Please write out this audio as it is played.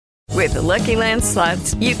With the Lucky Land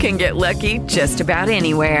Slots, you can get lucky just about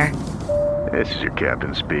anywhere. This is your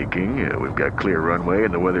captain speaking. We've got clear runway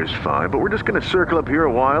and the weather's fine, but we're just going to circle up here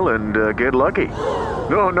a while and get lucky.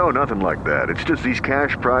 No, nothing like that. It's just these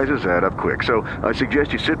cash prizes add up quick. So I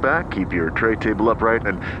suggest you sit back, keep your tray table upright,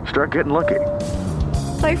 and start getting lucky.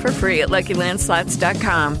 Play for free at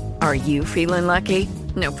LuckyLandSlots.com. Are you feeling lucky?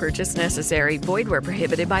 No purchase necessary. Void where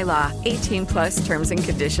prohibited by law. 18 plus terms and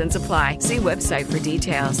conditions apply. See website for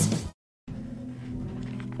details.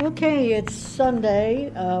 Okay, it's Sunday,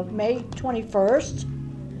 May 21st,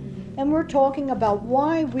 and we're talking about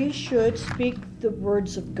why we should speak the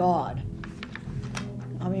words of God.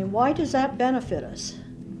 I mean, why does that benefit us?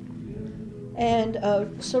 And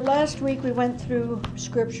so last week we went through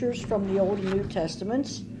scriptures from the Old and New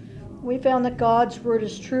Testaments. We found that God's word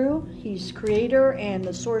is true. He's creator and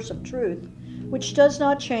the source of truth, which does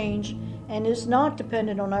not change and is not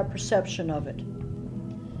dependent on our perception of it.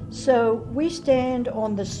 So we stand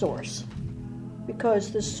on the source,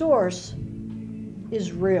 because the source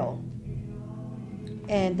is real.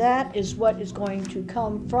 And that is what is going to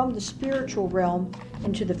come from the spiritual realm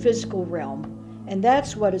into the physical realm. And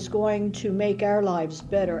that's what is going to make our lives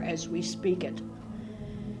better as we speak it.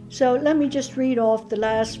 So let me just read off the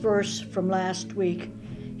last verse from last week.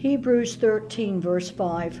 Hebrews 13, verse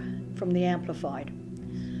 5 from the Amplified.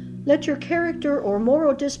 Let your character or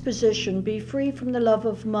moral disposition be free from the love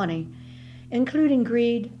of money, including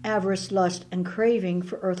greed, avarice, lust, and craving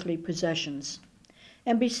for earthly possessions.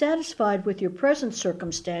 And be satisfied with your present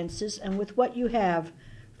circumstances and with what you have.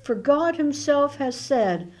 For God himself has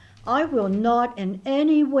said, I will not in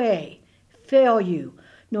any way fail you,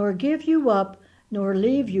 nor give you up, nor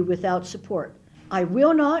leave you without support. I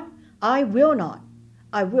will not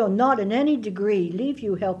in any degree leave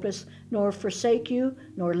you helpless, nor forsake you,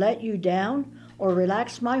 nor let you down, or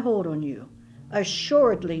relax my hold on you.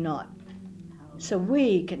 Assuredly not. So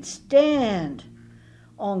we can stand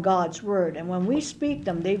on God's word, and when we speak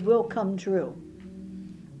them, they will come true.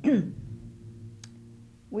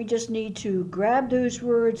 We just need to grab those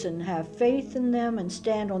words and have faith in them and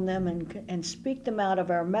stand on them and speak them out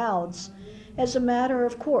of our mouths as a matter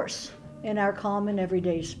of course in our common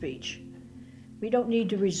everyday speech. We don't need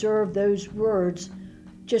to reserve those words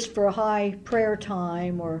just for a high prayer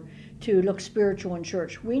time or to look spiritual in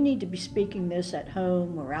church. We need to be speaking this at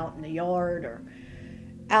home or out in the yard or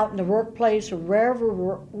out in the workplace or wherever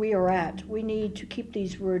we are at. We need to keep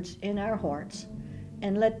these words in our hearts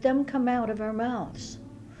and let them come out of our mouths.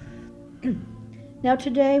 Now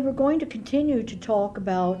today we're going to continue to talk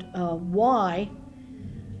about why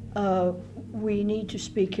we need to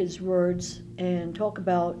speak his words and talk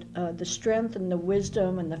about the strength and the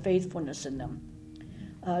wisdom and the faithfulness in them.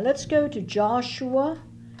 Let's go to Joshua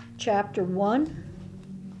chapter 1.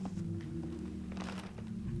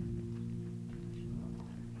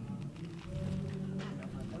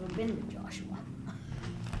 I've never been to Joshua.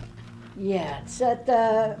 Yeah, it's at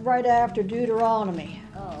right after Deuteronomy.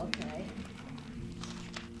 Oh, okay.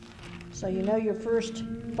 So you know your first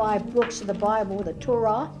 5 books of the Bible, the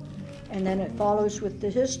Torah, and then it follows with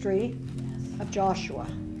the history of Joshua.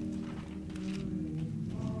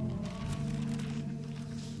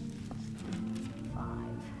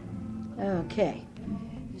 Okay,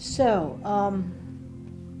 so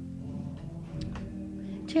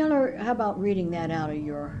Taylor, how about reading that out of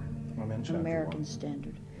your American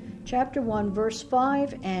Standard? Chapter 1, verse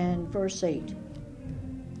 5 and verse 8.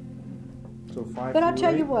 So 5 But I'll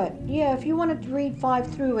tell 8? you what, yeah, if you wanted to read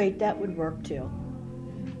 5 through 8, that would work too.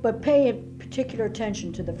 But pay particular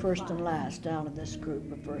attention to the first and last out of this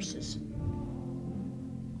group of verses.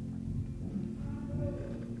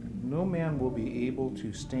 No man will be able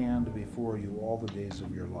to stand before you all the days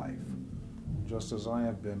of your life, just as I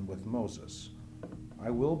have been with Moses. I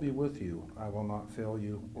will be with you, I will not fail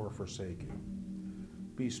you or forsake you.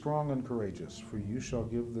 Be strong and courageous, for you shall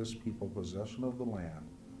give this people possession of the land,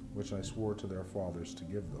 which I swore to their fathers to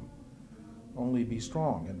give them. Only be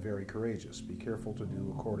strong and very courageous. Be careful to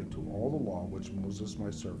do according to all the law which Moses my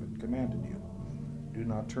servant commanded you. Do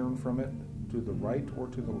not turn from it to the right or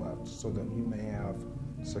to the left, so that you may have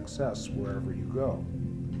success wherever you go.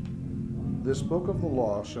 This book of the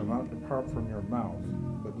law shall not depart from your mouth,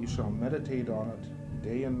 but you shall meditate on it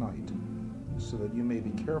day and night, so that you may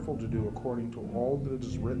be careful to do according to all that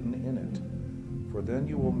is written in it. For then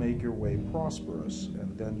you will make your way prosperous,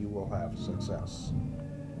 and then you will have success.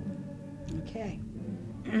 Okay.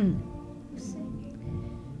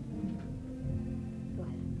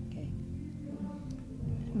 Okay.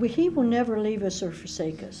 He will never leave us or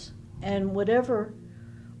forsake us. And whatever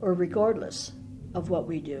or regardless of what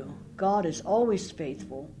we do, God is always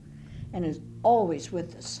faithful and is always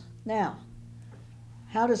with us. Now,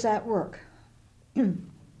 how does that work?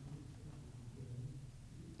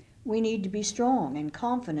 We need to be strong and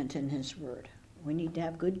confident in His Word. We need to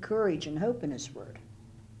have good courage and hope in His Word.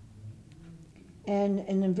 And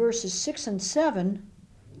in verses 6 and 7,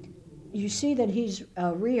 you see that He's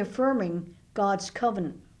reaffirming God's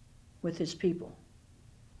covenant with His people.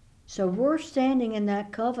 So we're standing in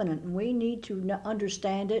that covenant, and we need to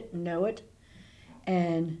understand it, know it,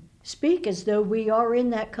 and speak as though we are in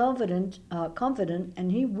that covenant, confident,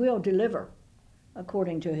 and He will deliver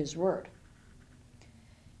according to His Word.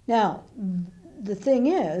 Now, the thing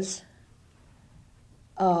is,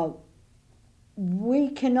 we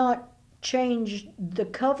cannot change the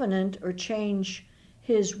covenant or change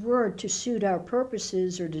His Word to suit our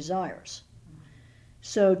purposes or desires.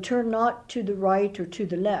 So turn not to the right or to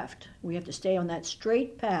the left. We have to stay on that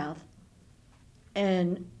straight path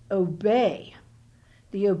and obey.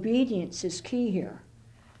 The obedience is key here.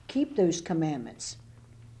 Keep those commandments.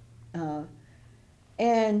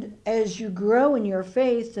 And as you grow in your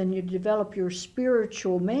faith and you develop your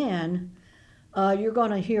spiritual man, you're going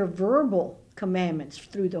to hear verbal commandments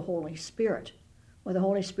through the Holy Spirit. Well, the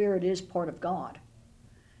Holy Spirit is part of God.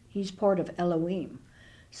 He's part of Elohim.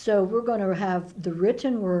 So we're going to have the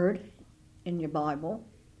written word in your Bible,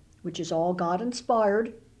 which is all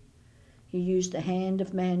God-inspired. He used the hand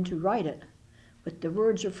of man to write it, but the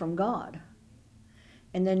words are from God.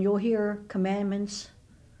 And then you'll hear commandments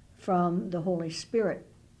from the Holy Spirit.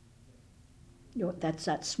 That's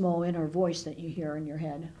that small inner voice that you hear in your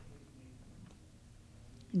head.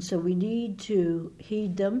 And so we need to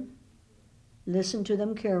heed them, listen to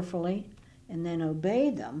them carefully, and then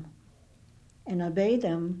obey them, and obey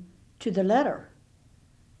them to the letter,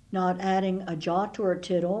 not adding a jot or a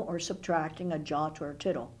tittle or subtracting a jot or a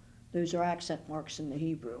tittle. Those are accent marks in the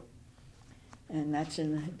Hebrew. And that's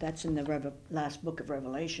in the last book of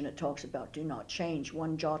Revelation. It talks about do not change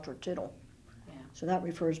one jot or tittle. Yeah. So that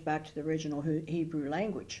refers back to the original Hebrew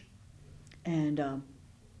language. And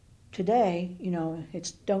today,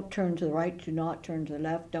 it's don't turn to the right, do not turn to the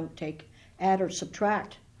left, don't add or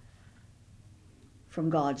subtract from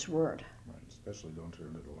God's Word. Right, especially don't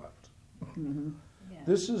turn to the left. Mm-hmm. Yeah.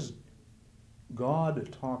 This is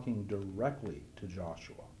God talking directly to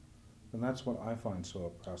Joshua, and that's what I find so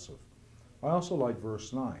impressive. I also like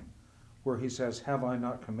verse 9, where he says, "Have I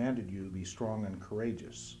not commanded you to be strong and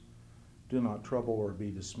courageous? Do not trouble or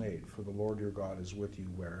be dismayed, for the Lord your God is with you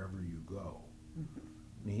wherever you go." Mm-hmm.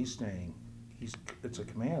 And he's saying, it's a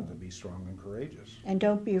command to be strong and courageous. And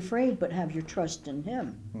don't be afraid, but have your trust in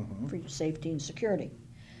Him Mm-hmm. for your safety and security.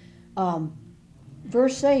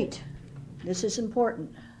 Verse 8, this is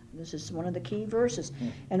important. This is one of the key verses.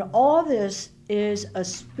 Mm. And all this is a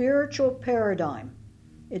spiritual paradigm.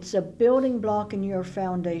 It's a building block in your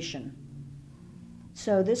foundation.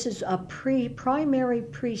 So this is a primary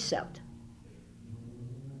precept.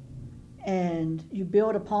 And you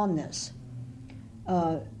build upon this.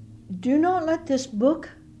 Do not let this book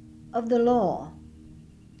of the law,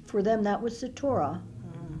 for them that was the Torah,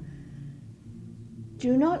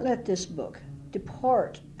 do not let this book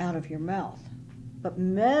depart out of your mouth, but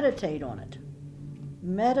meditate on it.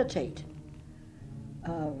 Meditate.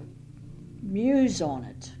 Muse on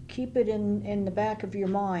it. Keep it in the back of your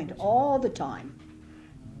mind all the time.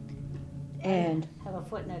 And I have a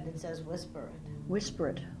footnote that says whisper it. Whisper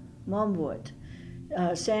it. Mumble it.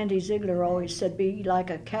 Sandy Ziegler always said, be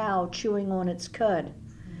like a cow chewing on its cud.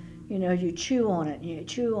 You chew on it, you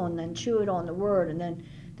chew on, then chew it on the word, and then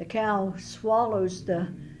the cow swallows the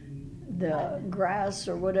grass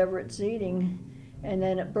or whatever it's eating, and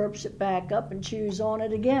then it burps it back up and chews on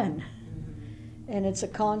it again. And it's a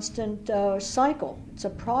constant cycle. It's a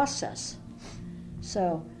process.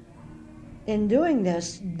 So in doing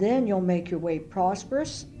this, then you'll make your way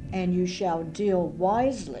prosperous, and you shall deal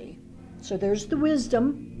wisely. So there's the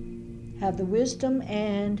wisdom. Have the wisdom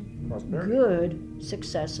and Prosperity. Good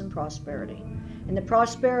success and prosperity. And the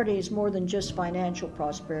prosperity is more than just financial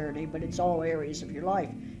prosperity, but it's all areas of your life.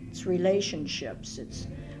 It's relationships, it's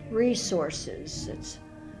resources, it's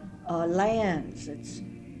lands, it's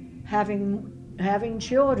having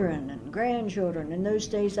children and grandchildren. In those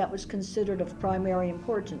days, that was considered of primary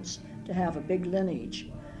importance to have a big lineage.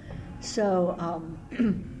 So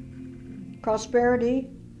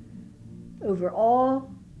prosperity over all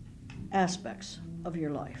aspects of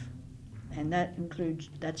your life. And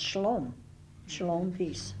that's shalom. Shalom,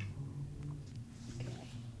 peace. Okay.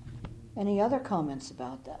 Any other comments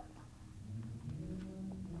about that?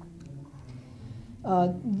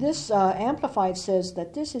 This Amplified says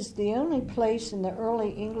that this is the only place in the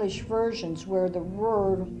early English versions where the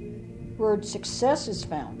word success is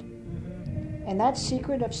found. And that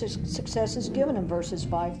secret of success is given in verses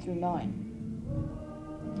 5 through 9.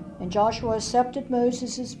 And Joshua accepted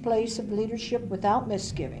Moses' place of leadership without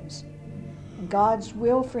misgivings. And God's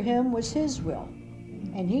will for him was his will,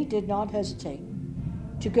 and he did not hesitate.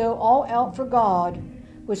 To go all out for God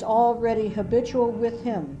was already habitual with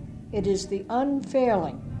him. It is the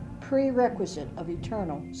unfailing prerequisite of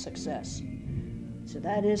eternal success. So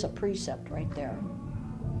that is a precept right there.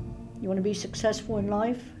 You want to be successful in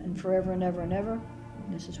life and forever and ever and ever?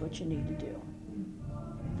 This is what you need to do.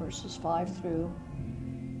 Verses 5 through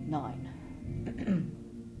 9.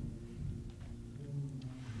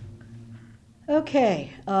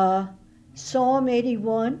 Okay, Psalm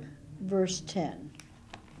 81, verse 10.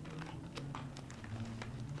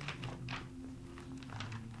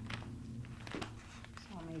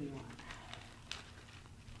 Psalm 81.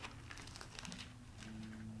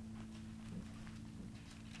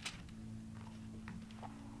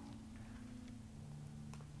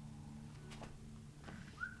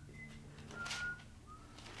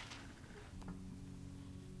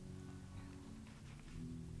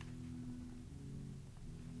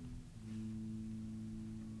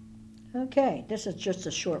 Okay, this is just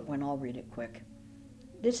a short one. I'll read it quick.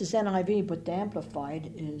 This is NIV, but the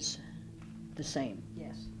Amplified is the same.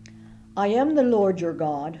 Yes. I am the Lord your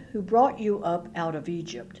God, who brought you up out of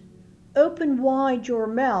Egypt. Open wide your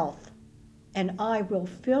mouth, and I will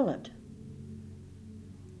fill it.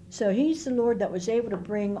 So he's the Lord that was able to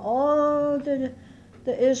bring all the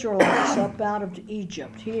Israelites up out of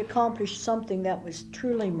Egypt. He accomplished something that was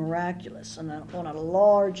truly miraculous on a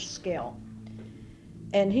large scale.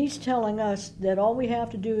 And he's telling us that all we have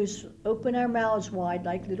to do is open our mouths wide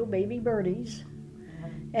like little baby birdies.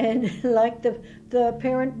 And like the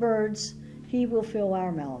parent birds, he will fill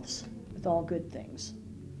our mouths with all good things.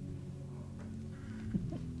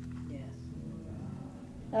 Yes.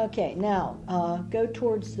 Okay, now go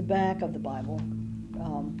towards the back of the Bible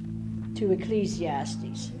to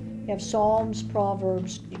Ecclesiastes. You have Psalms,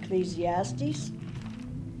 Proverbs, Ecclesiastes,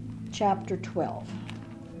 chapter 12.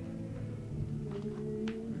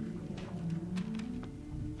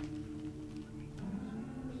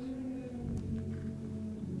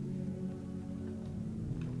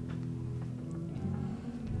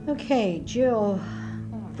 Okay, Jill,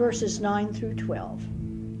 verses 9 through 12.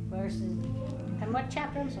 Verses. And what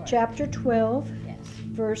chapter? I'm sorry. Chapter 12, Yes.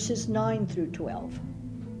 verses 9 through 12.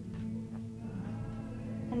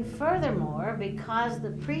 And furthermore, because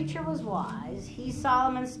the preacher was wise, he,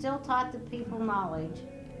 Solomon, still taught the people knowledge,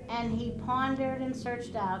 and he pondered and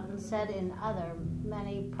searched out and said in other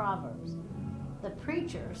many proverbs. The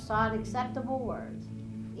preacher sought acceptable words,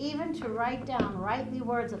 even to write down rightly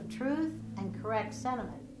words of truth and correct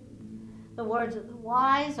sentiment. The words of the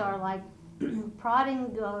wise are like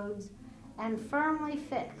prodding goads and firmly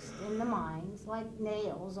fixed in the minds, like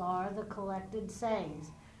nails are the collected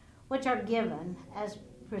sayings, which are given as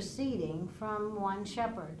proceeding from one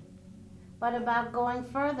shepherd. But about going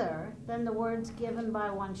further than the words given by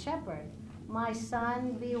one shepherd, my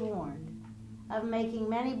son, be warned. Of making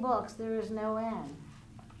many books there is no end.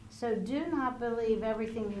 So do not believe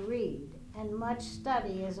everything you read, and much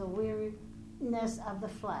study is a weariness of the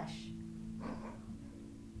flesh.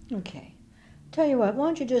 Okay. Tell you what, why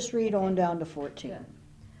don't you just read on down to 14? Good.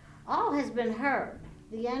 All has been heard.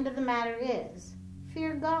 The end of the matter is,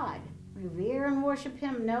 fear God, revere and worship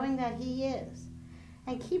him, knowing that he is,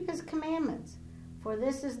 and keep his commandments, for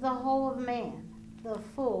this is the whole of man, the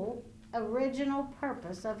full, original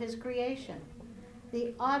purpose of his creation,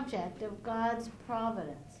 the object of God's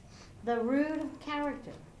providence, the root of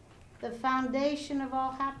character, the foundation of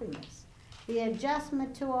all happiness, the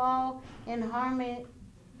adjustment to all in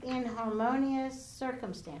harmonious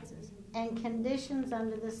circumstances and conditions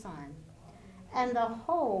under the sun, and the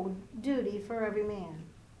whole duty for every man.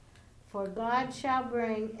 For God shall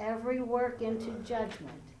bring every work into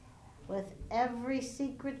judgment with every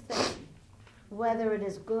secret thing, whether it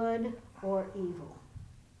is good or evil.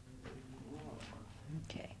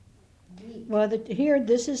 Okay. Well,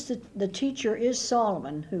 this is the teacher is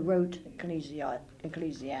Solomon, who wrote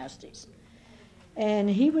Ecclesiastes. And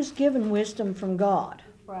he was given wisdom from God.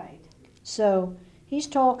 Right. So he's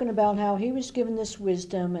talking about how he was given this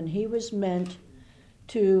wisdom, and he was meant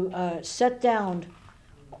to set down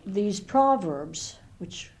these proverbs,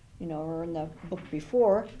 which are in the book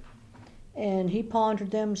before, and he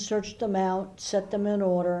pondered them, searched them out, set them in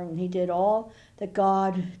order, and he did all that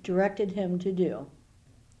God directed him to do.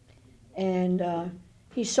 And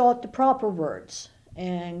he sought the proper words,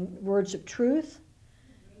 and words of truth,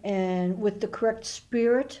 and with the correct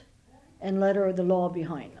spirit and letter of the law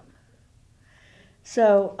behind them.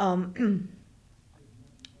 So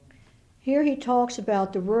Here he talks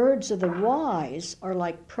about the words of the wise are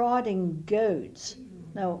like prodding goads.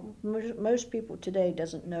 Now, most people today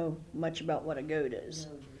doesn't know much about what a goad is.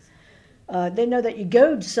 They know that you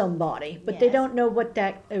goad somebody, but they don't know what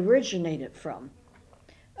that originated from.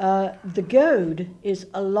 The goad is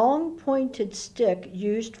a long pointed stick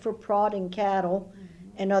used for prodding cattle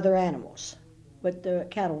and other animals, but the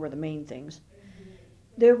cattle were the main things.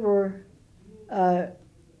 There were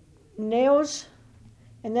nails,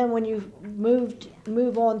 and then when you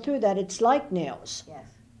move on through that, it's like nails. Yes.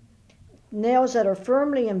 Nails that are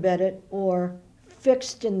firmly embedded or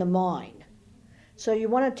fixed in the mind. So you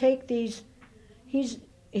want to take these,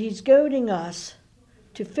 he's goading us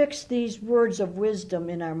to fix these words of wisdom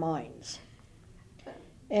in our minds.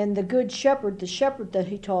 And the good shepherd, the shepherd that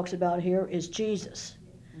he talks about here, is Jesus.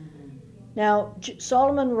 Now,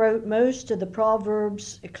 Solomon wrote most of the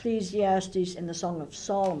Proverbs, Ecclesiastes, and the Song of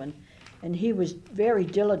Solomon, and he was very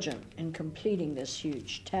diligent in completing this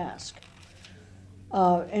huge task.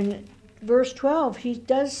 In verse 12, he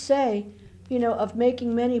does say, of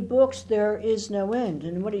making many books there is no end.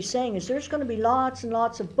 And what he's saying is there's going to be lots and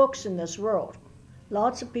lots of books in this world.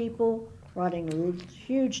 Lots of people writing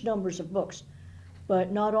huge numbers of books,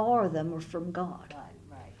 but not all of them are from God.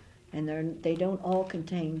 Right. And they don't all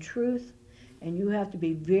contain truth, and you have to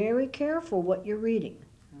be very careful what you're reading.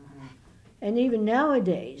 Mm-hmm. And even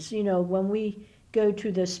nowadays, when we go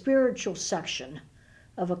to the spiritual section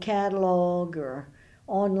of a catalog or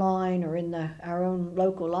online or in our own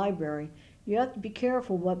local library, you have to be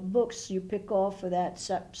careful what books you pick off for that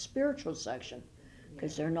spiritual section,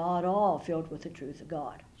 because they're not all filled with the truth of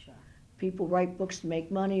God. Sure. People write books to make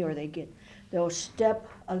money, or they'll step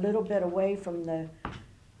a little bit away from the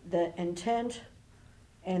intent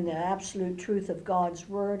and the absolute truth of God's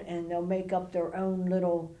word, and they'll make up their own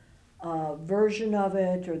little version of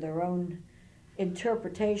it or their own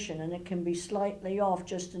interpretation, and it can be slightly off,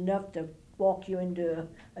 just enough to walk you into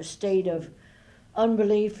a state of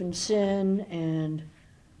unbelief and sin and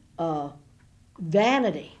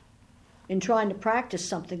vanity in trying to practice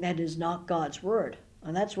something that is not God's word.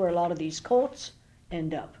 And that's where a lot of these cults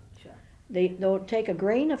end up. Sure. They'll take a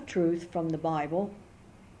grain of truth from the Bible,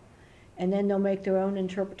 and then they'll make their own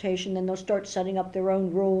interpretation. Then they'll start setting up their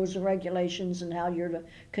own rules and regulations and how you're to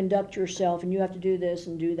conduct yourself, and you have to do this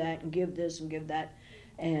and do that and give this and give that.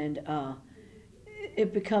 And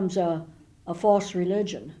it becomes a false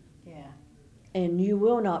religion. Yeah. And you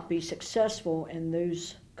will not be successful in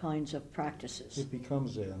those kinds of practices. It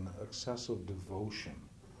becomes an excessive devotion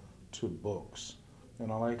to books. And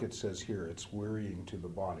like it says here, it's wearying to the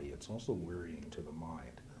body. It's also wearying to the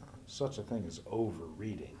mind. Such a thing as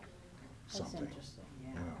over-reading something. That's interesting,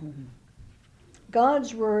 yeah. Mm-hmm.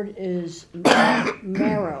 God's word is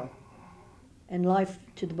marrow and life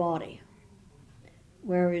to the body,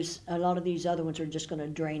 whereas a lot of these other ones are just going to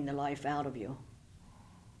drain the life out of you.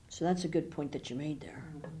 So that's a good point that you made there.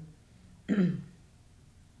 Mm-hmm.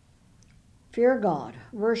 Fear God,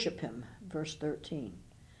 worship him, verse 13.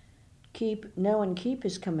 Know and keep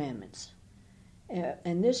his commandments.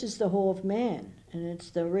 And this is the whole of man, and it's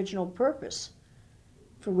the original purpose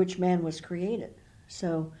for which man was created.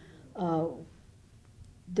 So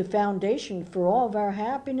the foundation for all of our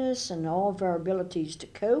happiness and all of our abilities to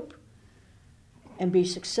cope and be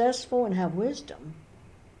successful and have wisdom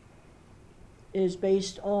is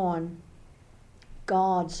based on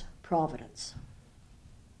God's providence.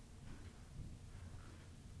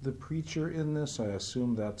 The preacher in this, I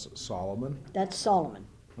assume that's Solomon? That's Solomon.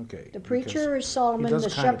 Okay. The preacher is Solomon, the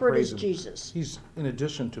shepherd is Jesus. He's, in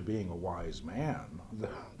addition to being a wise man,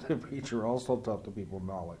 the preacher also taught the people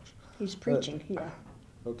knowledge. He's preaching, yeah.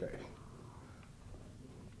 Okay.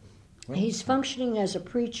 Well, he's functioning as a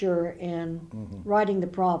preacher and writing the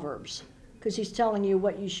Proverbs, because he's telling you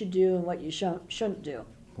what you should do and what you shouldn't do.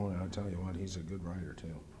 Boy, I tell you what, he's a good writer,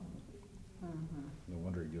 too. No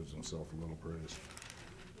wonder he gives himself a little praise.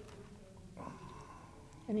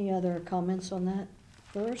 Any other comments on that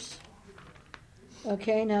verse?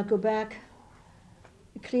 Okay, now go back.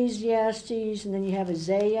 Ecclesiastes, and then you have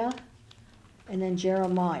Isaiah, and then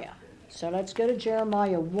Jeremiah. So let's go to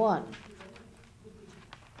Jeremiah 1.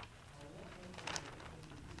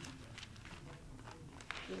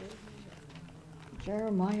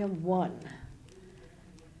 Jeremiah 1.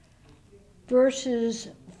 Verses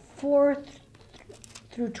 4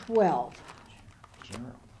 through 12.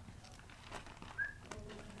 Jeremiah.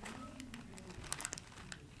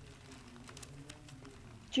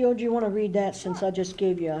 Jill, do you want to read that, since I just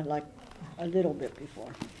gave you like a little bit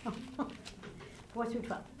before? 4 through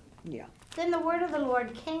 12. Yeah. Then the word of the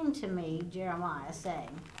Lord came to me, Jeremiah, saying,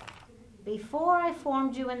 Before I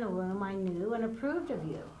formed you in the womb, I knew and approved of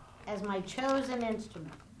you. as my chosen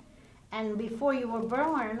instrument. And before you were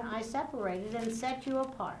born, I separated and set you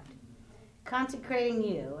apart, consecrating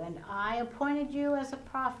you, and I appointed you as a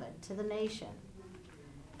prophet to the nation.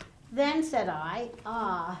 Then said I,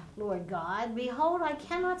 Lord God, behold, I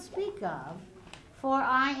cannot speak of, for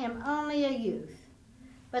I am only a youth.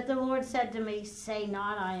 But the Lord said to me, say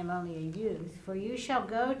not, I am only a youth, for you shall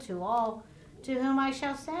go to all to whom I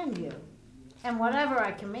shall send you. And whatever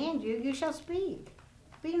I command you, you shall speak.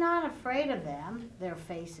 Be not afraid of them, their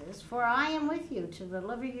faces, for I am with you to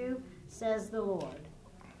deliver you, says the Lord.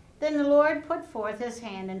 Then the Lord put forth his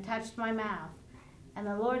hand and touched my mouth. And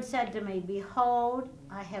the Lord said to me, behold,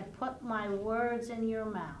 I have put my words in your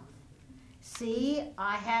mouth. See,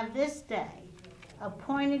 I have this day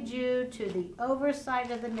appointed you to the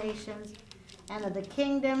oversight of the nations and of the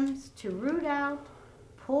kingdoms, to root out,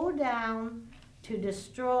 pull down, to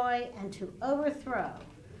destroy, and to overthrow,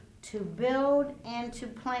 to build and to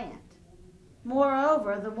plant.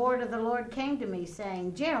 Moreover, the word of the Lord came to me,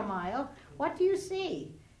 saying, Jeremiah, what do you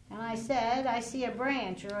see? And I said, I see a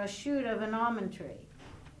branch or a shoot of an almond tree,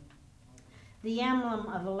 the emblem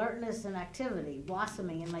of alertness and activity,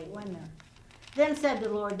 blossoming in late winter. Then said the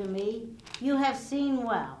Lord to me, you have seen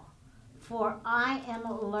well, for I am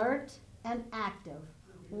alert and active,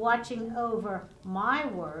 watching over my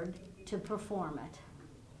word to perform it.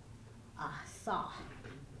 Saw.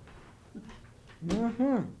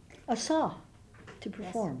 A saw to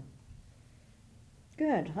perform. Yes.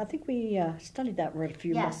 Good. I think we studied that word a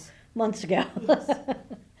few months ago. Yes.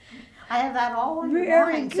 I have that all on your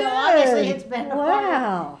Very mind, good. so obviously it's been a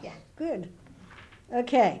wow. Yeah. Good.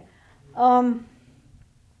 Okay.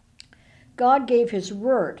 God gave his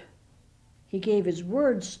word. He gave his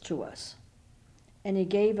words to us. And he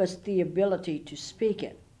gave us the ability to speak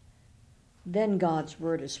it. Then God's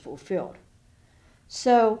word is fulfilled.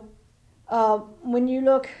 So, when you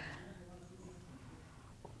look,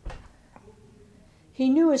 he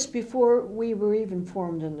knew us before we were even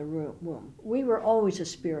formed in the womb. We were always a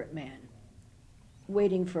spirit man,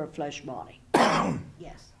 waiting for a flesh body.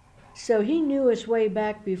 Yes. So he knew us way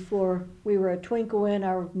back before we were a twinkle in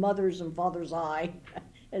our mother's and father's eye,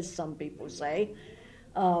 as some people say.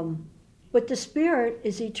 But the spirit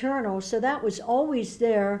is eternal, so that was always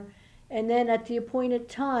there. And then at the appointed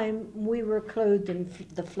time, we were clothed in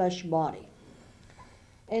the flesh body.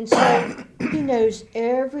 And so he knows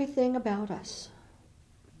everything about us.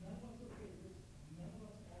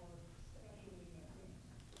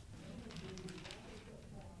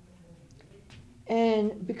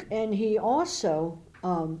 And he also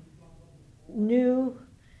knew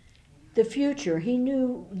the future. He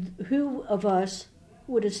knew who of us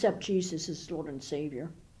would accept Jesus as Lord and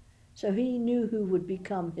Savior. So he knew who would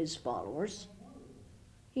become his followers.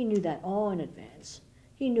 He knew that all in advance.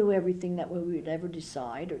 He knew everything that we would ever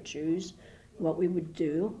decide or choose, what we would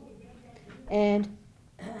do. And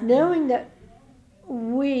knowing that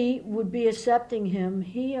we would be accepting him,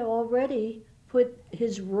 he already put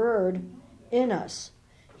his word in us.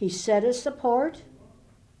 He set us apart.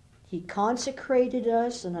 He consecrated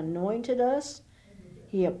us and anointed us.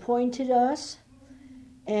 He appointed us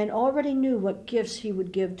and already knew what gifts he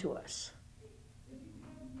would give to us.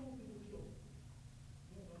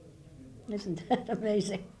 Isn't that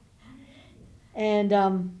amazing?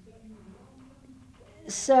 And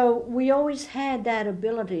so we always had that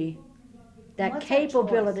ability, that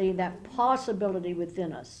capability, that possibility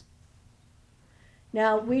within us.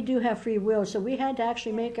 Now, we do have free will, so we had to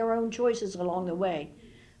actually make our own choices along the way.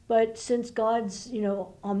 But since God's,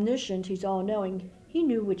 omniscient, he's all-knowing, he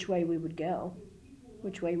knew which way we would go,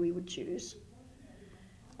 which way we would choose.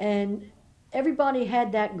 And everybody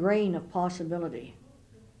had that grain of possibility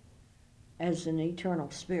as an eternal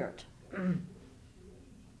spirit.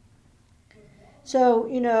 So,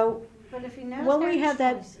 But if he knows when we have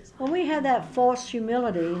choices, that false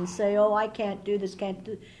humility and say, oh, I can't do this, can't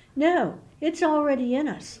do... No, it's already in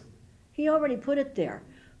us. He already put it there.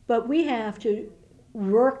 But we have to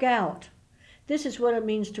work out. This is what it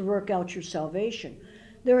means to work out your salvation.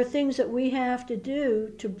 There are things that we have to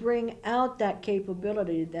do to bring out that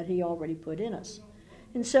capability that he already put in us.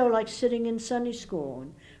 And so, like sitting in Sunday school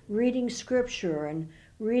and reading scripture and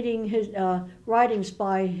reading his writings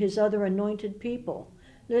by his other anointed people,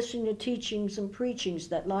 listening to teachings and preachings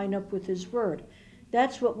that line up with his word.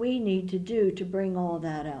 That's what we need to do to bring all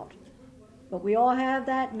that out. But we all have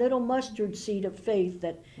that little mustard seed of faith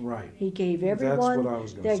that he gave everyone. That's what I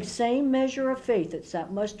was going to say. The same measure of faith. It's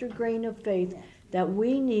that mustard grain of faith that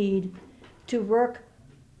we need to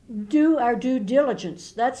do our due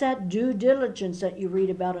diligence. That's that due diligence that you read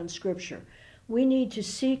about in Scripture. We need to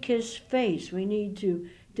seek his face. We need to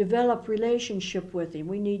develop relationship with Him.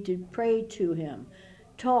 We need to pray to Him,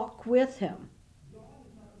 talk with Him,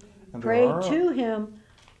 And pray to Him,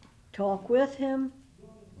 talk with Him,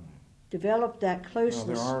 develop that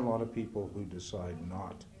closeness. There are a lot of people who decide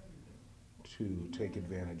not to take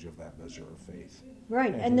advantage of that measure of faith.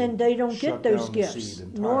 Right, and then they don't get those down the gifts. seed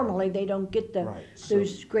entirely. Normally, they don't get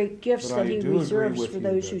those great gifts but that I He do agree reserves with for you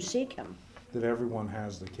those who that- seek Him. That everyone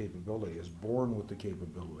has the capability, is born with the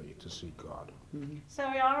capability to seek God. So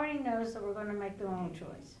he already knows that we're going to make the wrong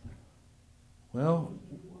choice. Well,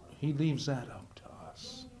 He leaves that up to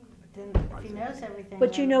us. Then if he knows everything.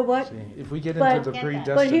 But you then- know what? See, if we get But- into the Get that.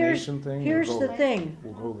 But predestination thing, here's we'll the go, thing.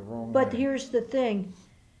 we'll go the wrong But way. here's the thing.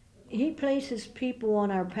 He places people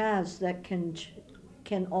on our paths that can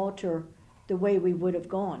alter the way we would have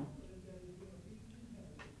gone.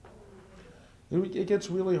 It gets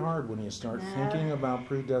really hard when you start No. thinking about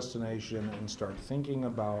predestination and start thinking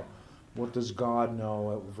about what does God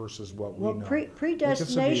know versus what we Well, know.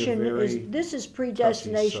 predestination is this is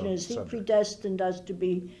predestination touchy is He subject. predestined us to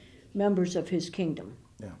be members of His kingdom.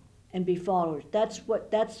 Yeah. And be followers. That's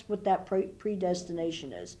what that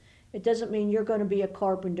predestination is. It doesn't mean you're going to be a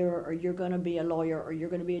carpenter or you're going to be a lawyer or you're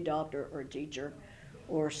going to be a doctor or a teacher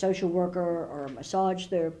or a social worker or a massage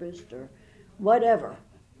therapist or whatever,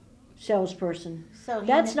 salesperson. So he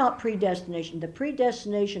That's kn- not predestination. The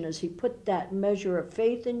predestination is He put that measure of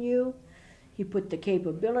faith in you. He put the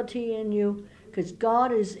capability in you because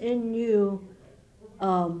God is in you,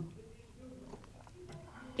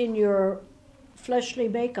 in your fleshly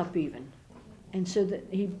makeup even. And so that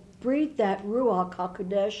He breathed that Ruach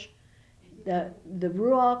HaKodesh, the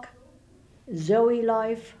Ruach Zoe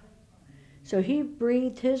life. So He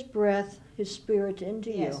breathed His breath, His Spirit into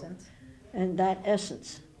The you. essence. And that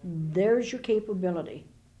essence, there's your capability.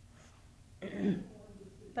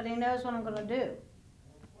 But he knows what I'm going to do.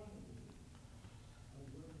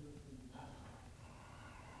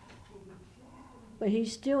 But He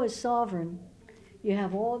still is sovereign. You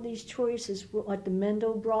have all these choices, like the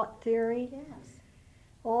Mendelbrot theory. Yes.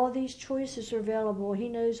 All these choices are available. He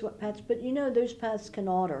knows what paths, but you know those paths can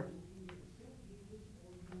alter.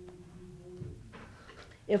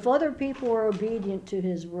 If other people are obedient to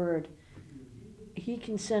His word, He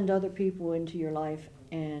can send other people into your life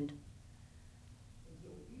and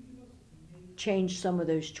change some of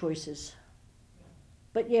those choices.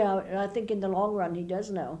 But yeah, I think in the long run He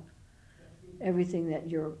does know everything that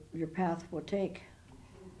your path will take.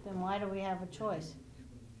 Then why do we have a choice?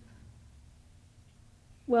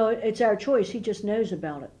 Well, it's our choice. He just knows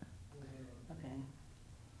about it. Okay.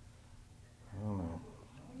 I don't know.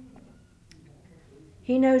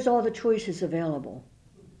 He knows all the choices available.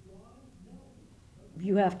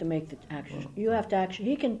 You have to make the action. You have to action.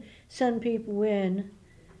 He can send people in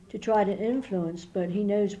to try to influence, but He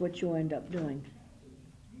knows what you'll end up doing.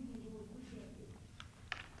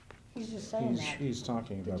 He's just saying that. He's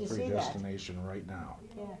talking about you see that? predestination right now.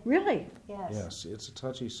 Yeah. Really? Yes. Yes, it's a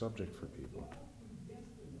touchy subject for people.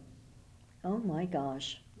 Oh my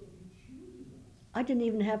gosh. I didn't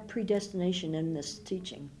even have predestination in this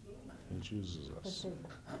teaching. He chooses Let's us. see.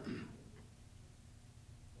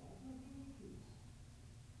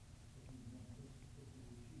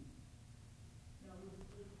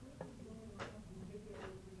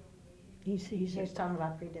 He's talking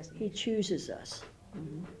about predestination. He chooses us.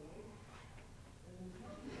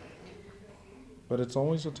 But it's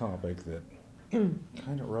always a topic that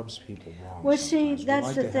kind of rubs people wrong. Well, see, sometimes. We that's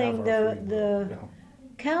like the to have thing. our The free will, you know.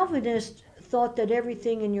 Calvinists thought that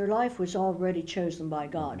everything in your life was already chosen by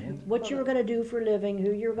God. What you were going to do for a living,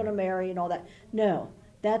 who you're going to marry, and all that. No,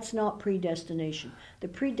 that's not predestination. The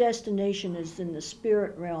predestination is in the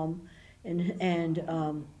spirit realm, and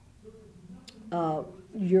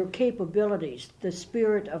your capabilities, the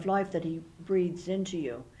spirit of life that He breathes into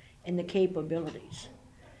you, and the capabilities.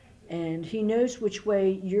 And He knows which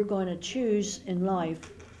way you're going to choose in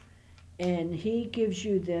life, and He gives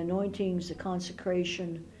you the anointings, the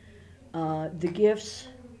consecration, the gifts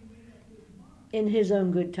in His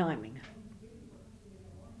own good timing.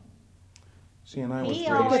 See, and I was He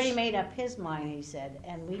raised. already made up his mind, he said,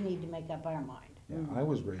 and we need to make up our mind. Yeah, I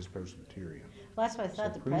was raised Presbyterian. Well, that's why I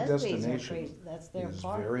thought So the Presbys are predestination that's their is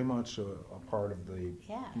part. very much a part of the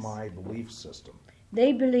Yes. my belief system.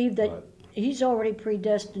 They believe that But- He's already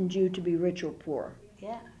predestined you to be rich or poor,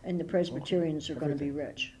 Yeah. and the Presbyterians are going to be everything.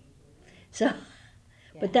 rich. So,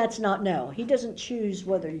 but that's not, no. He doesn't choose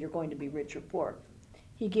whether you're going to be rich or poor.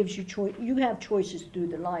 He gives you choice. You have choices through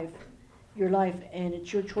your life, and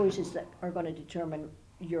it's your choices that are going to determine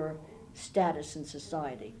your status in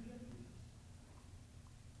society.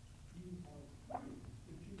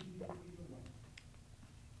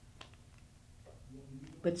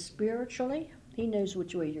 But spiritually, he knows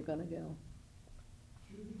which way you're going to go.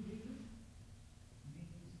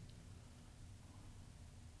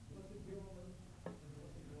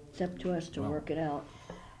 It's up to us to work it out.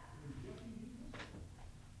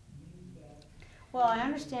 Well, I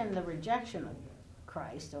understand the rejection of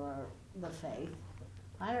Christ or the faith.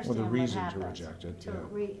 I understand the reason what to happens. reject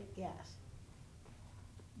it, Yes.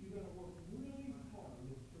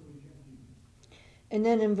 And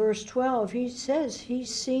then in verse 12, he says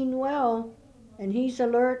he's seen well, and he's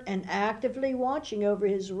alert and actively watching over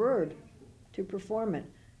his word to perform it.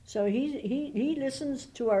 So he listens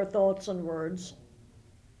to our thoughts and words,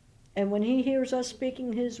 and when he hears us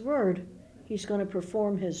speaking his word, he's going to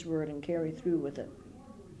perform his word and carry through with it.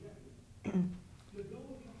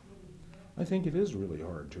 I think it is really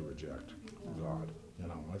hard to reject God.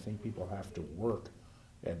 I think people have to work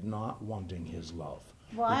at not wanting his love.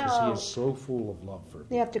 Well, because he is so full of love for people.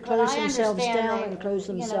 They have to close themselves down and close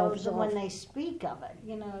themselves off. When they speak of it,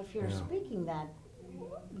 if you're speaking that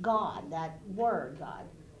God, that word God,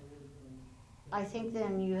 I think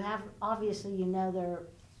then you have, obviously,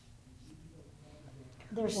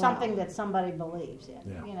 there's something that somebody believes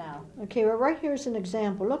in, Okay, well, right here's an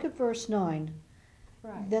example. Look at verse 9.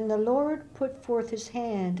 Right. Then the Lord put forth his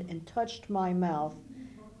hand and touched my mouth,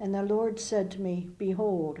 and the Lord said to me,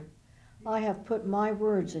 Behold, I have put my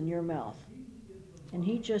words in your mouth. And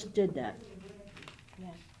he just did that. Yeah.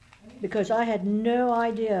 Because I had no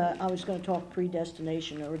idea I was going to talk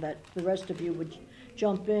predestination, or that the rest of you would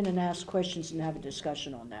jump in and ask questions and have a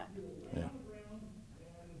discussion on that. Yeah.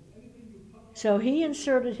 So he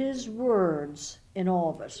inserted his words in all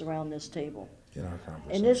of us around this table. In our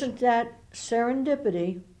conversation. And isn't that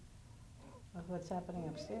serendipity With what's happening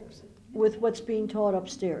upstairs? with what's being taught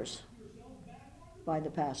upstairs by the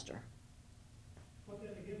pastor?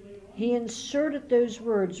 He inserted those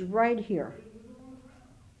words right here.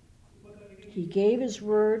 He gave his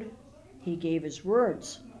word, he gave his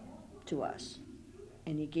words to us,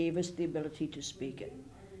 and he gave us the ability to speak it.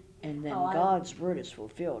 And then God's word is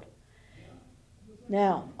fulfilled.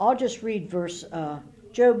 Now, I'll just read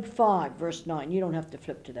Job 5, verse 9. You don't have to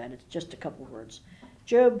flip to that. It's just a couple words.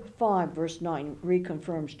 Job 5, verse 9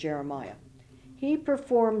 reconfirms Jeremiah. He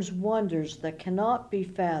performs wonders that cannot be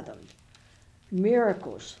fathomed,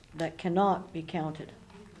 miracles that cannot be counted.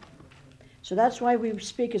 So that's why we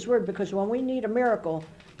speak his word, because when we need a miracle,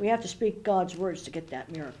 we have to speak God's words to get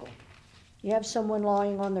that miracle. You have someone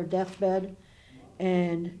lying on their deathbed,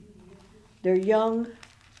 and they're young,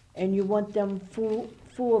 and you want them full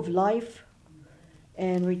of life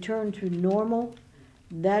and return to normal.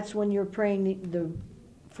 That's when you're praying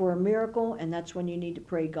for a miracle, and that's when you need to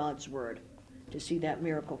pray God's word to see that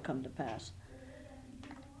miracle come to pass.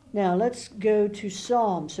 Now let's go to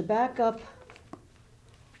Psalms. So back up.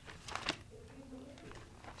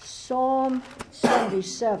 Psalm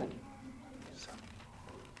 77.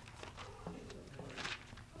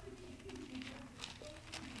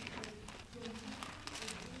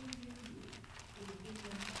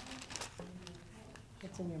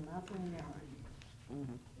 It's in your mouth and in your heart.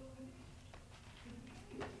 Mm-hmm.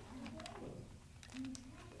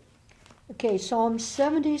 Okay, Psalm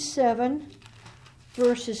 77,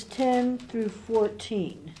 verses 10 through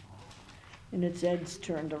 14. And it's Ed's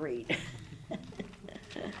turn to read.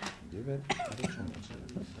 Give it a chance.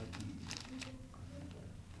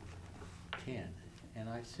 10. And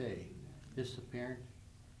I say, this apparent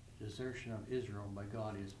desertion of Israel by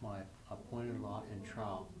God is my appointed lot and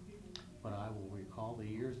trial. But I will recall the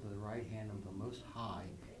years of the right hand of the Most High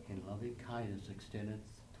in loving kindness extended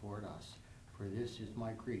toward us. For this is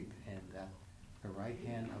my grief, and that the right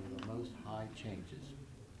hand of the Most High changes.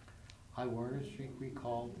 I will earnestly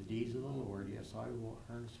recall the deeds of the Lord. Yes, I will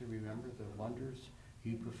earnestly remember the wonders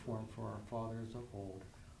you performed for our fathers of old.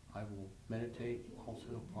 I will meditate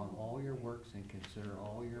also upon all your works and consider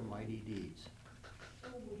all your mighty deeds.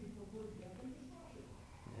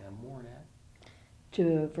 Yeah, more than that.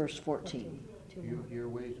 To verse 14. Your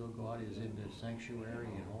ways, O God, is in the sanctuary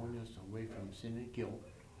and holiness, away from sin and guilt,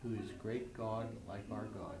 who is great God like our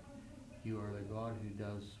God. You are the God who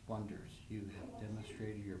does wonders. You have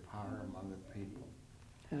demonstrated your power among the people.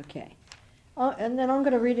 Okay. And then I'm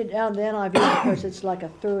going to read it out in the NIV because it's like a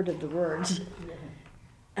third of the words.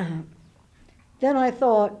 Then I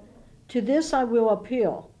thought, to this I will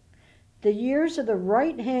appeal. The years of the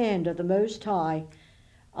right hand of the Most High,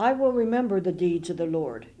 I will remember the deeds of the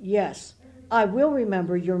Lord. Yes, I will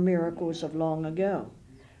remember your miracles of long ago.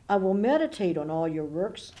 I will meditate on all your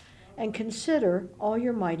works and consider all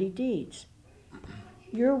your mighty deeds.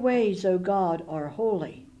 Your ways, O God, are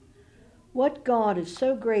holy. What God is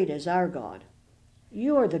so great as our God?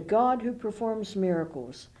 You are the God who performs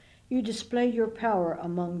miracles. You display your power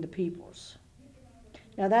among the peoples.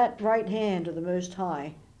 Now that right hand of the Most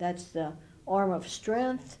High, that's the arm of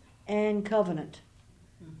strength and covenant.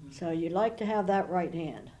 So you'd like to have that right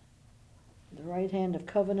hand. The right hand of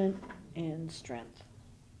covenant and strength.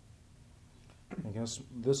 I guess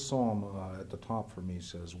this psalm at the top for me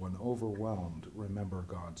says, when overwhelmed, remember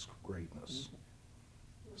God's greatness.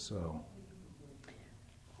 So,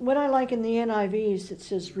 what I like in the NIV is it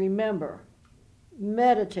says remember,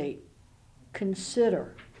 meditate,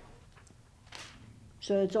 consider.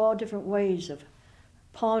 So it's all different ways of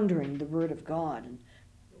pondering the Word of God and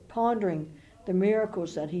pondering the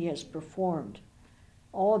miracles that He has performed,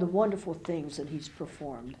 all the wonderful things that He's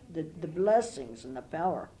performed, the blessings and the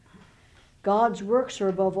power. God's works are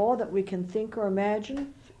above all that we can think or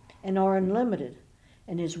imagine and are unlimited,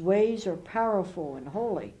 and His ways are powerful and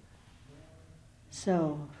holy.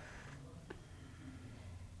 So,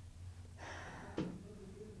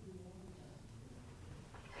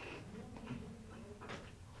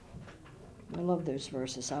 I love those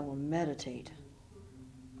verses. I will meditate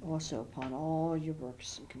also upon all your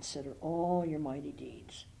works and consider all your mighty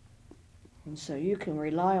deeds. And so you can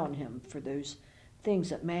rely on Him for those things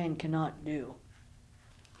that man cannot do,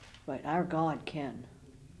 but our God can.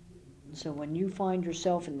 And so when you find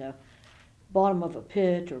yourself in the bottom of a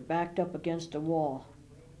pit or backed up against a wall,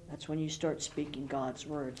 that's when you start speaking God's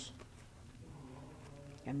words.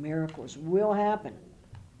 And miracles will happen.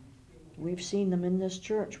 We've seen them in this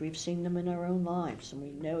church. We've seen them in our own lives, and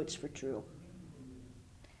we know it's for true.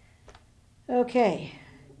 Okay,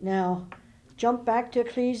 now jump back to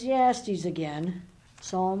Ecclesiastes again.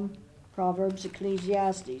 Psalm, Proverbs,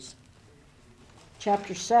 Ecclesiastes,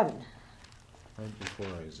 chapter 7. right before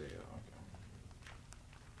Isaiah.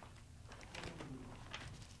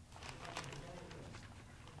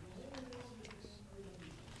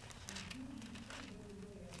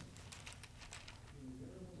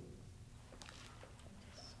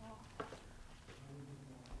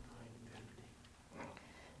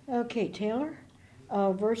 Okay, Taylor,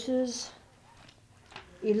 verses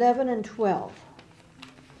 11 and 12.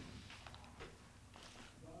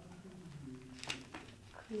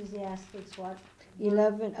 Ecclesiastes what?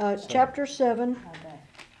 11, chapter 7,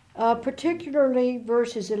 Okay. particularly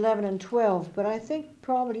verses 11 and 12, but I think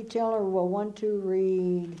probably Taylor will want to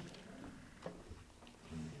read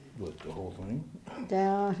What, the whole thing?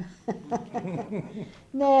 down.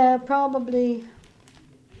 Nah, probably.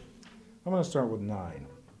 I'm going to start with 9.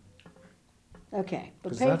 Okay,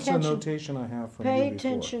 but Because pay that's the attention. notation I have from Pay you before.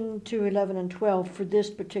 attention to 11 and 12 for this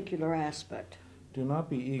particular aspect. Do not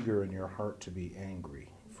be eager in your heart to be angry,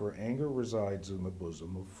 for anger resides in the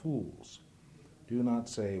bosom of fools. Do not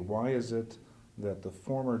say, why is it that the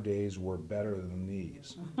former days were better than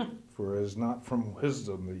these? For it is not from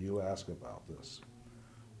wisdom that you ask about this.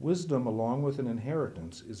 Wisdom, along with an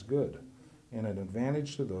inheritance, is good, and an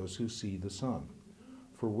advantage to those who see the sun.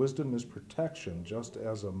 For wisdom is protection, just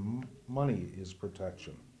as money is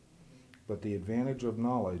protection. But the advantage of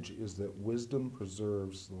knowledge is that wisdom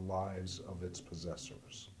preserves the lives of its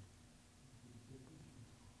possessors.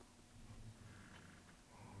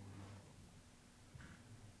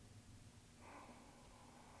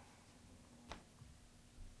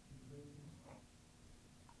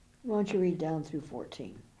 Why don't you read down through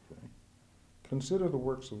 14? Okay. Consider the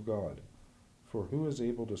works of God, for who is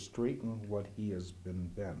able to straighten what he has been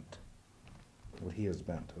bent? What he has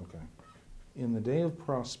bent, okay. In the day of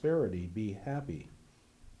prosperity, be happy,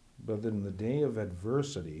 but in the day of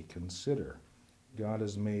adversity, consider God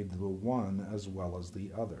has made the one as well as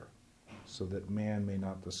the other, so that man may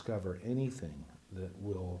not discover anything that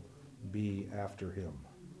will be after him.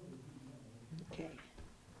 Okay.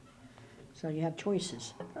 So you have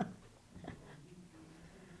choices.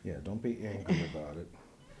 Yeah, don't be angry about it.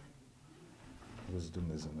 Wisdom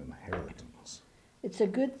is an inheritance. It's a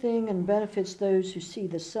good thing and benefits those who see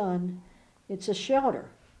the sun. It's a shelter.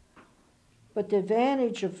 But the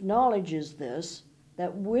advantage of knowledge is this,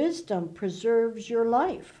 that wisdom preserves your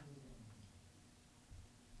life.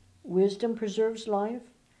 Wisdom preserves life.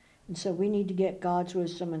 And so we need to get God's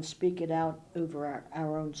wisdom and speak it out over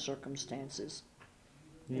our own circumstances.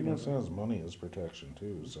 He even says money is protection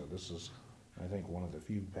too. So this is, I think, one of the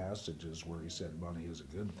few passages where he said money is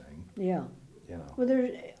a good thing. Yeah. You know. Well,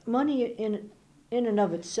 money in and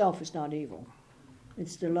of itself is not evil.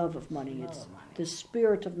 It's the love of money. It's the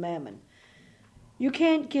spirit of mammon. You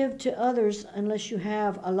can't give to others unless you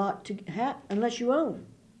have a lot to unless you own.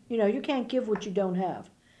 You know, you can't give what you don't have.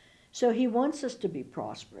 So he wants us to be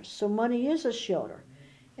prosperous. So money is a shelter.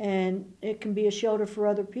 And it can be a shelter for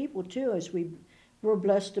other people too, as we're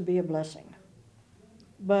blessed to be a blessing.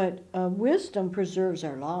 But wisdom preserves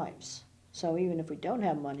our lives. So even if we don't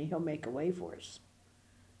have money, he'll make a way for us.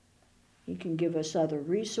 He can give us other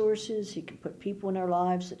resources. He can put people in our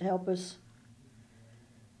lives that help us.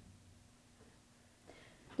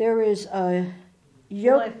 There is a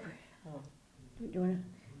yoke.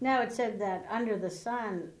 No, it said that under the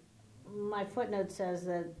sun, my footnote says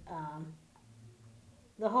that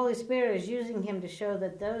the Holy Spirit is using him to show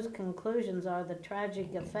that those conclusions are the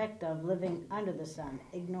tragic effect of living under the sun,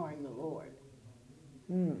 ignoring the Lord.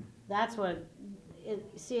 That's what,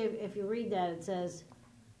 see, if you read that, it says,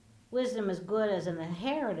 wisdom is good as an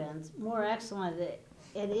inheritance, more excellent it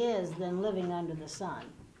is than living under the sun.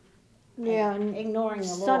 Yeah, and ignoring the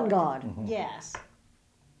sun Lord. god. Yes.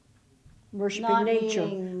 Worshiping Not nature.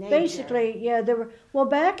 meaning nature. Basically, yeah, there were, well,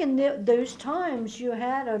 back in those times, you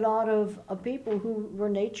had a lot of people who were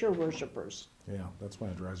nature worshipers. Yeah, that's why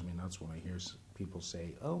it drives me nuts when I hear people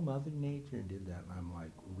say, oh, Mother Nature did that. And I'm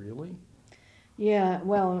like, really? Yeah,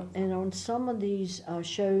 well, and on some of these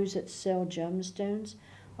shows that sell gemstones,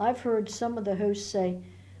 I've heard some of the hosts say,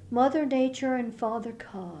 Mother Nature and Father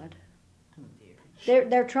God. Oh, dear.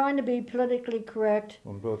 They're trying to be politically correct.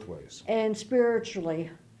 On both ways. And spiritually.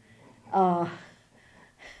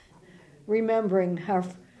 Remembering our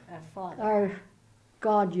Father. our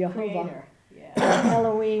God Jehovah, Creator. Yeah.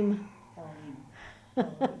 Elohim,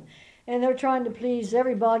 and they're trying to please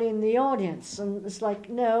everybody in the audience, and it's like,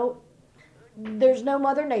 no, there's no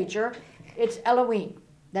Mother Nature, it's Elohim.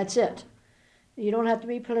 That's it. You don't have to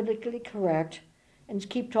be politically correct and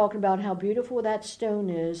keep talking about how beautiful that stone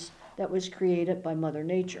is that was created by Mother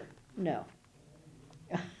Nature. No.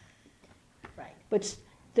 Right. But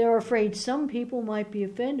they're afraid some people might be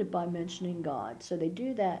offended by mentioning God, so they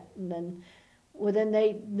do that, and then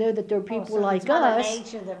they know that there are people so like it's Mother us.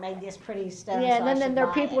 Nature that made this pretty stone. Yeah, so and then there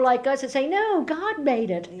are people like us that say, "No, God made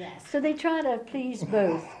it." Yes. So they try to please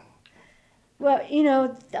both. Well, you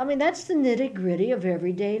know, I mean, that's the nitty-gritty of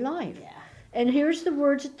everyday life. Yeah. And here's the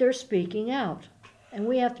words that they're speaking out, and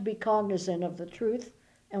we have to be cognizant of the truth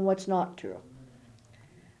and what's not true.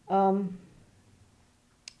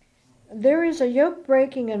 There is a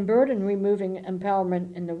yoke-breaking and burden-removing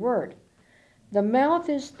empowerment in the Word. The mouth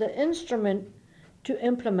is the instrument to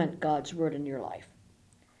implement God's Word in your life.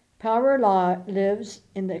 Power lives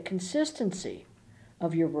in the consistency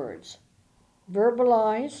of your words.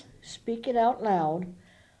 Verbalize, speak it out loud,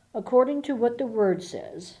 according to what the Word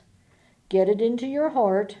says. Get it into your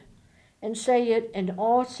heart and say it in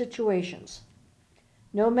all situations.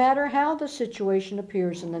 No matter how the situation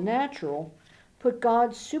appears in the natural, put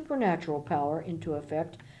God's supernatural power into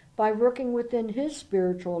effect by working within His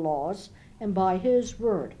spiritual laws and by His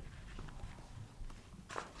Word.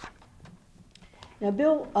 Now,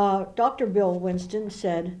 Dr. Bill Winston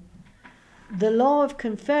said, the law of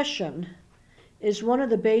confession is one of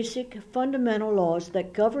the basic fundamental laws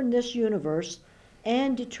that govern this universe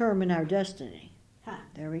and determine our destiny.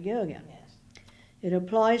 There we go again. Yes. It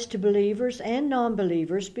applies to believers and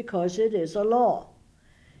non-believers because it is a law.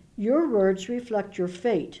 Your words reflect your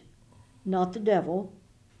fate, not the devil,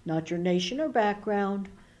 not your nation or background,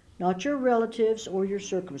 not your relatives or your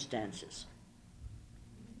circumstances.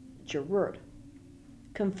 It's your word.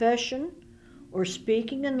 Confession, or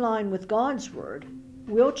speaking in line with God's word,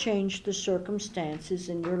 will change the circumstances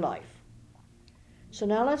in your life. So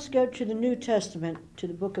now let's go to the New Testament, to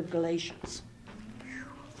the book of Galatians.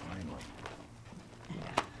 Finally.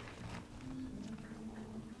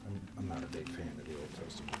 I'm not a big fan of the Old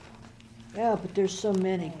Testament. Yeah, but there's so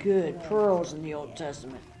many good pearls in the Old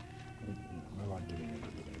Testament. I like getting into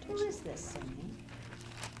the New Who Testament. is this singing?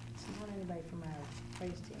 It's not anybody from our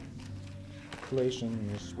praise team.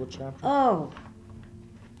 Galatians, what chapter? Oh,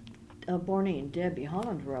 Barney and Debbie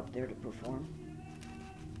Holland were up there to perform.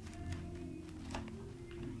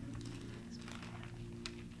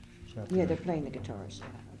 Chapter Yeah, they're playing the guitars.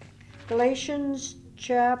 Okay. Galatians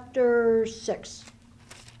chapter 6.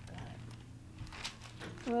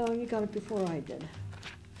 Well, you got it before I did.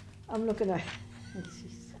 I'm looking at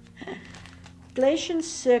Galatians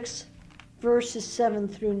 6, verses 7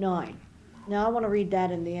 through 9. Now I want to read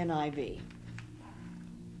that in the NIV.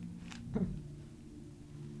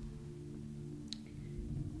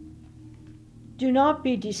 Do not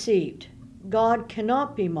be deceived. God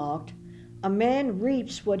cannot be mocked. A man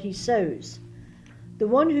reaps what he sows. The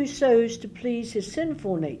one who sows to please his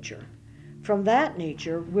sinful nature, from that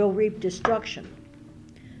nature will reap destruction.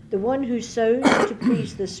 The one who sows to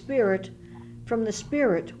please the Spirit, from the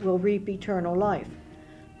Spirit will reap eternal life.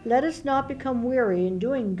 Let us not become weary in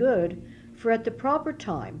doing good, for at the proper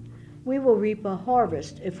time we will reap a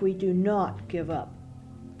harvest if we do not give up.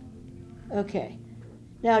 Okay.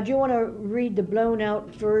 Now, do you want to read the blown out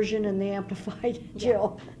version and the amplified,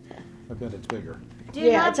 Jill? I bet it's bigger.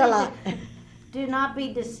 It's a lot. Do not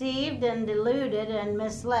be deceived and deluded and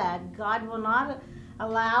misled. God will not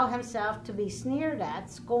allow himself to be sneered at,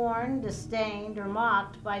 scorned, disdained, or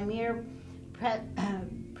mocked by mere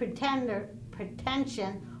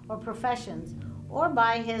pretension or professions, or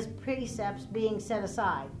by his precepts being set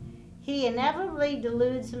aside. He inevitably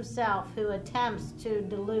deludes himself who attempts to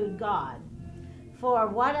delude God. For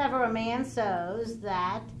whatever a man sows,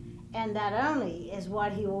 that, and that only, is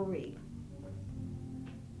what he will reap.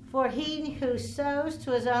 For he who sows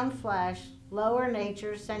to his own flesh, lower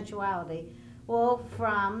nature, sensuality, will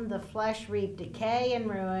from the flesh reap decay and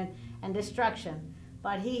ruin and destruction.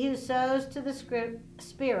 But he who sows to the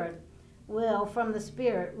Spirit will from the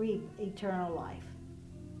Spirit reap eternal life.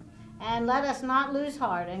 And let us not lose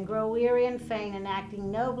heart and grow weary and faint in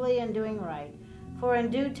acting nobly and doing right. For in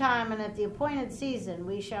due time and at the appointed season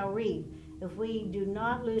we shall reap, if we do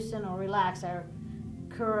not loosen or relax our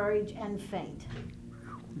courage and faint.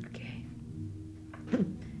 Okay.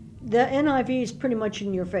 The NIV is pretty much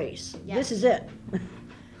in your face. Yes. This is it. Yes.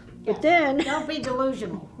 But then, Don't be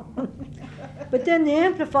delusional. but then the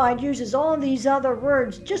Amplified uses all these other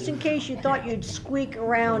words just in case you thought you'd squeak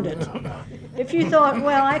around it. If you thought,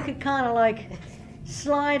 well, I could kind of like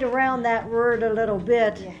slide around that word a little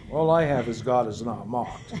bit. All I have is God is not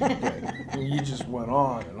mocked. Okay. And you just went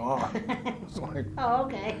on and on. It's like, Oh,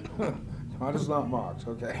 okay. God is not mocked.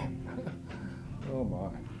 Okay. Oh my.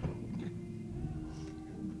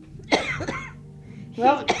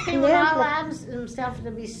 Well, He will not allow himself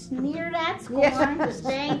to be sneered at, scorned,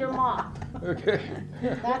 disdained, or mocked. Okay.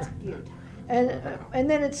 That's cute. And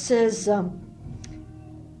then it says,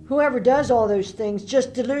 whoever does all those things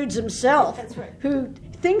just deludes himself. That's right. Who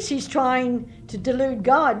thinks he's trying to delude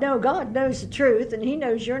God. No, God knows the truth, and he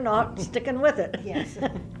knows you're not sticking with it. Yes.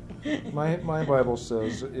 My Bible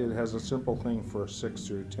says it has a simple thing for 6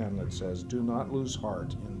 through 10 that says, "Do not lose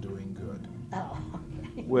heart in doing good," Oh.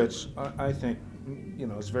 which I think,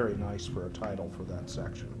 is very nice for a title for that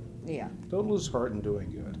section. Yeah. Don't lose heart in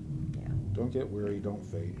doing good. Yeah. Don't get weary. Don't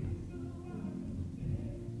faint.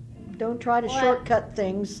 Don't try to shortcut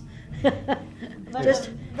things. But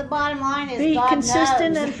Just the bottom line is be God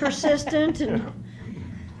consistent knows. and persistent. And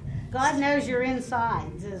God knows your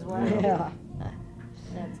insides as well. yeah.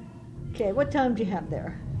 That's Okay, what time do you have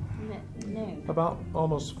there? noon. About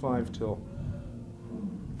almost 5 till.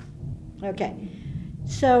 Okay.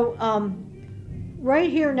 So, right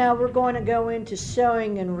here now we're going to go into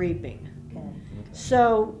sowing and reaping. Okay.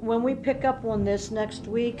 So when we pick up on this next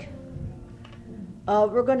week,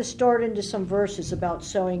 we're going to start into some verses about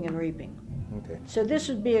sowing and reaping. Okay. So this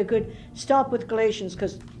would be a good stop with Galatians,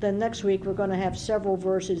 because then next week we're going to have several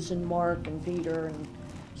verses in Mark and Peter and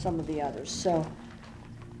some of the others. So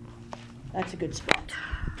that's a good spot.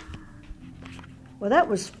 Well, that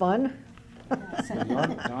was fun.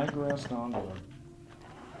 Digressed onward.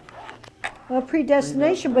 Well,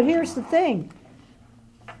 predestination, but here's the thing.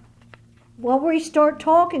 Well, we start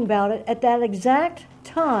talking about it at that exact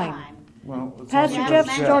time. Well, it's Pastor also Jeff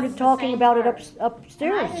Jeff. started talking about it And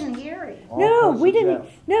upstairs. I didn't hear it. All No, because we of didn't.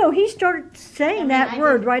 Jeff. No, he started saying that I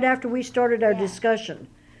word did. right after we started our Yeah. discussion.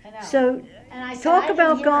 I know. So And I said, talk I didn't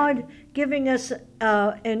about hear God it. giving us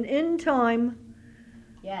an in-time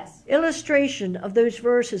Yes. illustration of those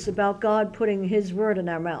verses about God putting His word in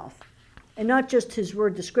our mouth. And not just His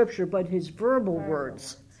word, the scripture, but His verbal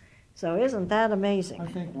words. So isn't that amazing? I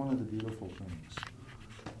think one of the beautiful things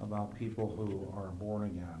about people who are born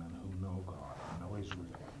again and who know God and know He's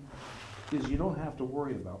real is you don't have to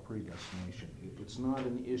worry about predestination. It's not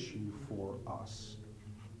an issue for us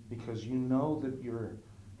because you know that you're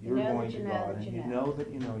You know going that to you know God that and you you know. know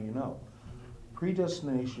that you know you know.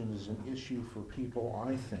 Predestination is an issue for people,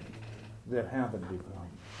 I think, that haven't become born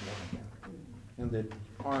again and that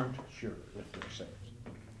aren't sure if they're saved.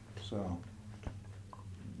 So,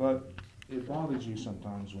 but it bothers you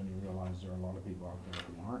sometimes when you realize there are a lot of people out there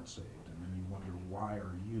who aren't saved, and then you wonder, why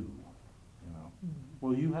are you?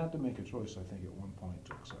 Well, you had to make a choice, I think, at one point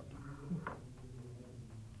to accept it.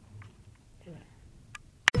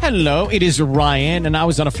 Hello, it is Ryan, and I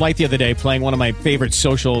was on a flight the other day playing one of my favorite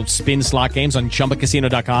social spin slot games on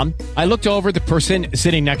ChumbaCasino.com. I looked over at the person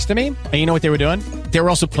sitting next to me, and you know what they were doing? They were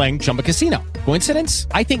also playing Chumba Casino. Coincidence?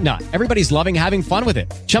 I think not. Everybody's loving having fun with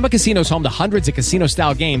it. Chumba Casino is home to hundreds of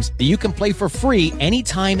casino-style games that you can play for free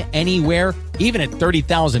anytime, anywhere, even at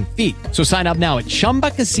 30,000 feet. So sign up now at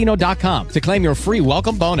ChumbaCasino.com to claim your free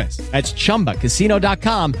welcome bonus. That's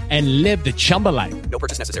ChumbaCasino.com and live the Chumba life. No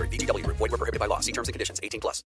purchase necessary. VGW Group. Void where prohibited by law. See terms and conditions. 18+.